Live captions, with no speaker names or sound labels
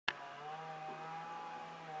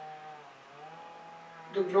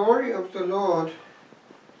the glory of the Lord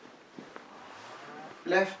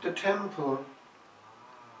left the temple.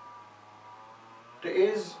 There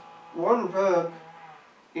is one verb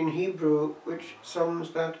in Hebrew which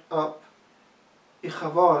sums that up,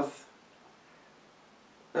 Ichabod.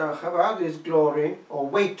 Now, Ichabod is glory, or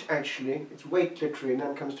weight actually, it's weight literally, and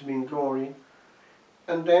then comes to mean glory.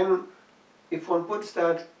 And then, if one puts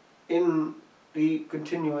that in the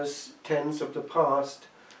continuous tense of the past,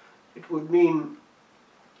 it would mean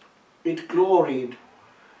it gloried.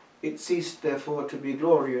 It ceased, therefore, to be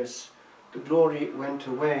glorious. The glory went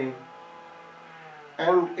away.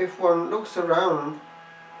 And if one looks around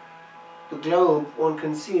the globe, one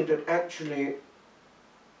can see that actually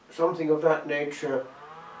something of that nature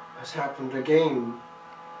has happened again.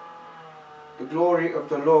 The glory of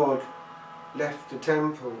the Lord left the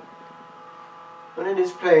temple. And in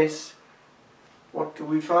his place, what do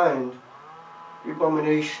we find? The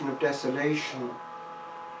abomination of desolation.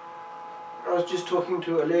 I was just talking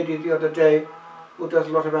to a lady the other day who does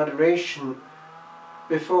a lot of adoration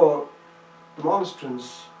before the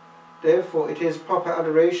monstrance. Therefore it is proper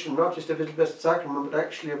adoration, not just a little Blessed Sacrament, but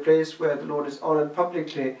actually a place where the Lord is honoured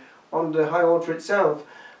publicly on the high altar itself.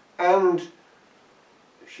 And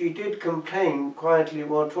she did complain quietly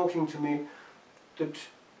while talking to me that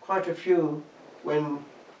quite a few, when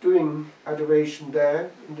doing adoration there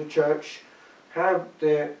in the church, have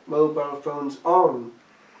their mobile phones on,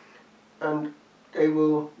 and they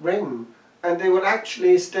will ring, and they will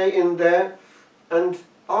actually stay in there and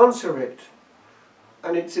answer it.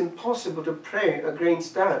 And it's impossible to pray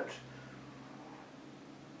against that.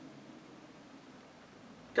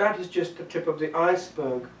 That is just the tip of the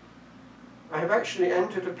iceberg. I have actually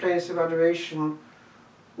entered a place of adoration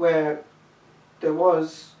where there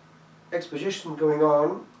was exposition going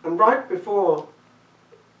on, and right before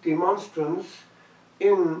the monstrance,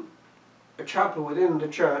 in a chapel within the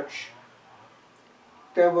church,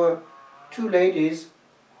 there were two ladies.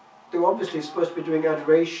 They were obviously supposed to be doing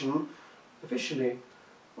adoration officially.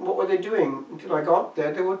 And what were they doing? Until I got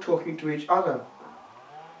there, they were talking to each other.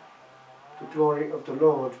 The glory of the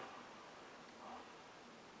Lord.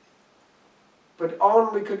 But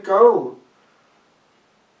on we could go.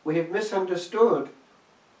 We have misunderstood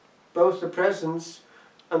both the presence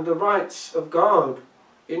and the rights of God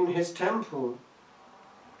in his temple.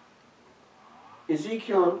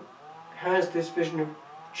 Ezekiel has this vision of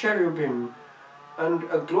cherubim and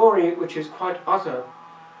a glory which is quite other,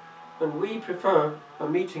 and we prefer a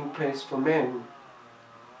meeting place for men.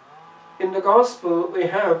 In the Gospel we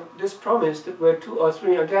have this promise that where two or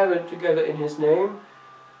three are gathered together in his name,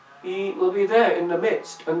 he will be there in the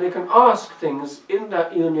midst, and they can ask things in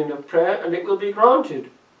that union of prayer and it will be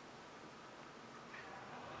granted.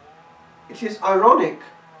 It is ironic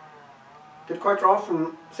that quite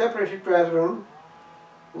often separated brethren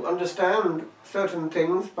who understand certain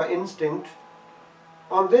things by instinct,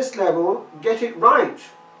 on this level get it right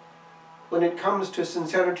when it comes to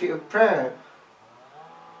sincerity of prayer.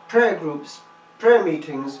 Prayer groups, prayer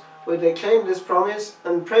meetings, where they claim this promise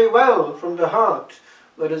and pray well from the heart,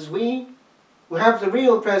 whereas we, who have the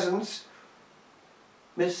real presence,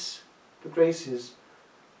 miss the graces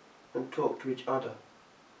and talk to each other,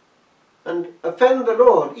 and offend the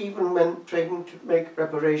Lord even when trying to make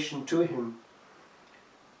reparation to him.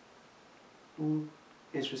 Who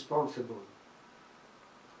is responsible?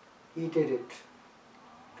 He did it,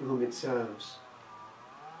 to whom it serves.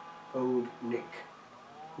 Old Nick,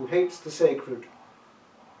 who hates the sacred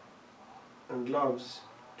and loves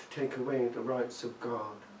to take away the rights of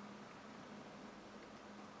God,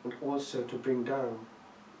 and also to bring down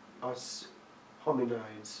us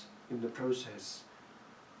hominides in the process.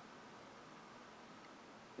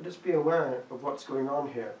 Let us be aware of what's going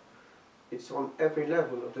on here. It's on every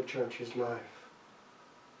level of the church's life.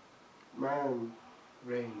 Man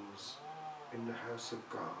reigns in the house of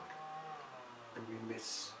God, and we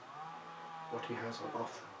miss what he has on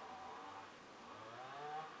offer.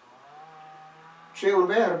 C'è un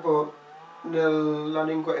verbo nella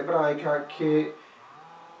lingua ebraica che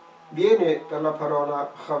viene dalla parola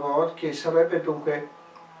Ichabod, che sarebbe dunque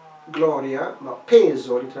gloria, ma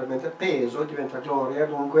peso, letteralmente peso, diventa gloria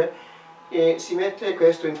dunque, e si mette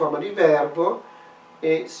questo in forma di verbo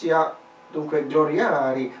e si ha dunque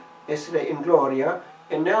gloriari, essere in gloria,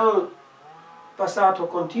 e nel passato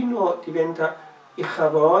continuo diventa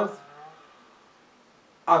Ichabod,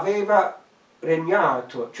 aveva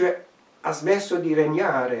regnato, cioè ha smesso di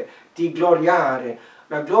regnare, di gloriare.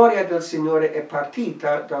 La gloria del Signore è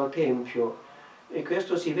partita dal Tempio, e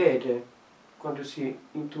questo si vede quando si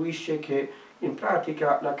intuisce che in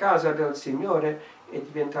pratica la casa del Signore è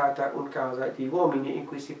diventata una casa di uomini in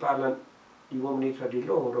cui si parla gli uomini tra di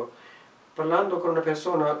loro. Parlando con una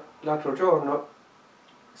persona l'altro giorno,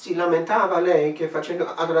 si lamentava lei che facendo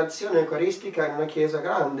adorazione eucaristica in una chiesa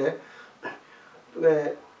grande,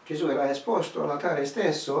 dove Gesù era esposto all'altare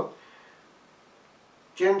stesso,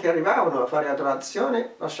 gente arrivavano a fare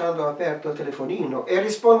adorazione lasciando aperto il telefonino e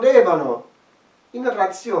rispondevano in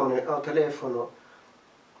adorazione al telefono,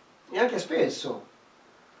 e anche spesso.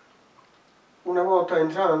 Una volta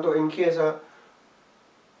entrando in chiesa,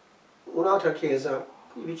 un'altra chiesa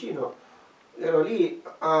qui vicino, ero lì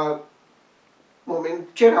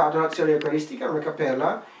c'era adorazione eucaristica, una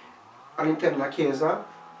cappella all'interno della chiesa,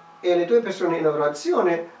 e le due persone in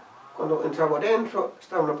adorazione, quando entravo dentro,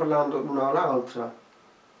 stavano parlando l'una all'altra.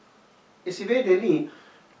 E si vede lì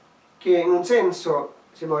che in un senso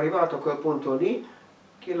siamo arrivati a quel punto lì,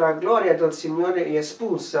 che la gloria del Signore è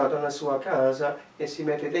espulsa dalla sua casa e si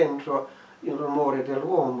mette dentro il rumore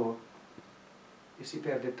dell'uomo e si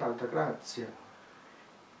perde tanta grazia.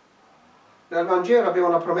 Nel Vangelo abbiamo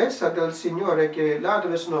la promessa del Signore che là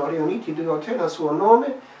dove sono riuniti 2 o 3 nel suo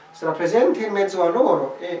nome sarà presente in mezzo a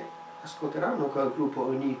loro e ascolteranno quel gruppo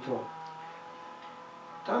unito.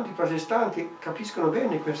 Tanti protestanti capiscono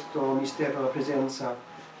bene questo mistero della presenza.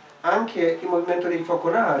 Anche il movimento dei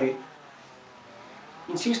focolari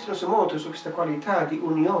insistono molto su questa qualità di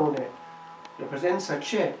unione. La presenza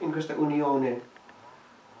c'è in questa unione.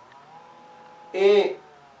 E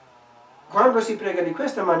quando si prega di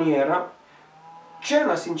questa maniera c'è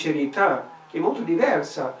una sincerità che è molto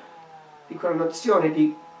diversa di quella nozione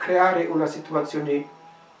di creare una situazione di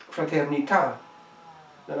fraternità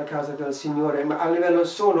nella casa del Signore, ma a livello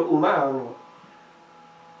solo umano.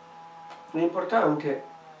 È importante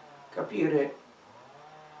capire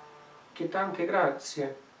che tante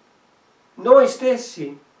grazie noi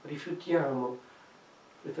stessi rifiutiamo,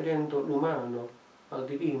 preferendo l'umano al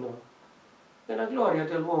divino, e la gloria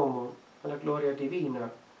dell'uomo alla gloria divina.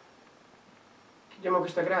 Chiediamo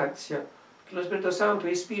questa grazia, che lo Spirito Santo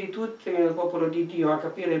ispiri tutto il popolo di Dio a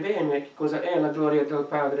capire bene che cosa è la gloria del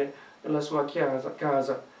Padre nella sua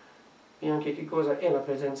casa e anche che cosa è la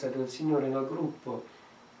presenza del Signore nel gruppo.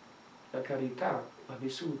 La carità va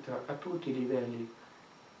vissuta a tutti i livelli,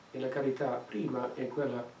 e la carità prima è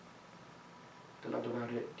quella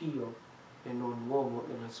dell'adorare Dio e non l'uomo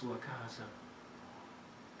nella sua casa.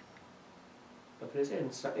 La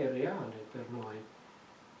presenza è reale per noi.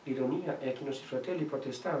 L'ironia è che i nostri fratelli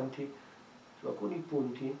protestanti su alcuni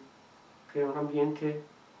punti creano un ambiente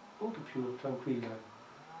molto più tranquillo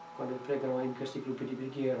quando pregano in questi gruppi di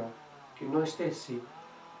preghiera, che noi stessi,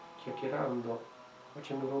 chiacchierando,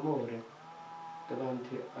 facendo rumore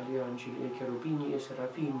davanti agli angeli e ai cherubini e ai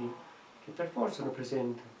serafini, che per forza sono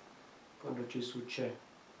presenti quando Gesù c'è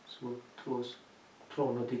sul tuo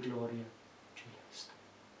trono di gloria celeste.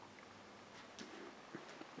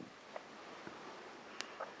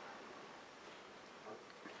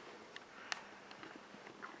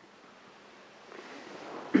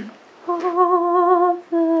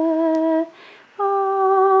 Ave, Ave,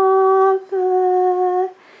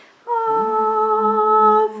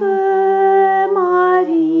 Ave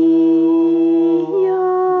Maria.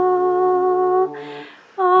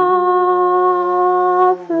 Ave,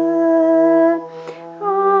 Ave,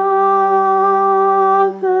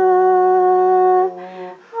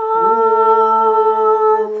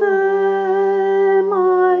 Ave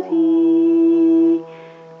Maria.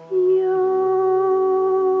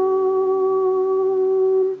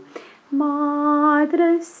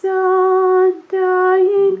 Madre Santa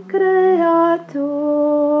in Creatore,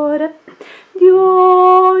 di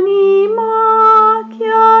ogni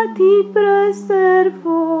macchia ti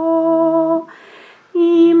preservò,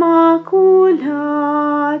 Immacolata,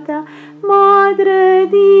 Madre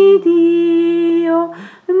di Dio.